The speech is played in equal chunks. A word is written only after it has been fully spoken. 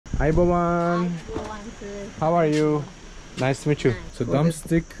Hi, Boban. How are you? Nice to meet you. So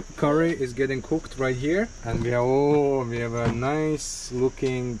drumstick curry is getting cooked right here, and we have a nice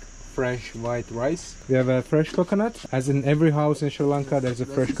looking fresh white rice. We have a fresh coconut. As in every house in Sri Lanka, there's a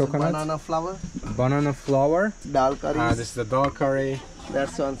fresh coconut. Banana flour. Banana flour. Dal curry. This is the dal curry.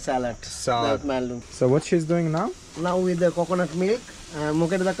 That's on salad. Salad. So what she's doing now? Now with the coconut milk.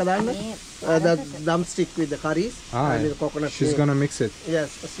 The drumstick with the curries and the coconut she's milk. Gonna mix it.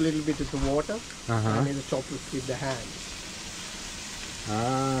 Yes, a little bit with the water and then chop it with the hand.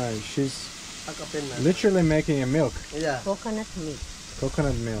 She's literally making a milk. Yeah. Coconut milk.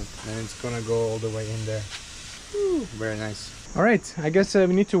 Coconut milk, and it's gonna go all the way in there. Very nice. All right, I guess we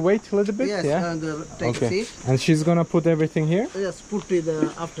need to wait a little bit. Yes, yeah. And take a seat. And she's gonna put everything here. Yes, put it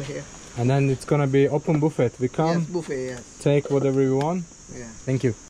after here. And then it's gonna be open buffet. We come. Yes, buffet. Yes. Take whatever we want. Yeah. Thank you.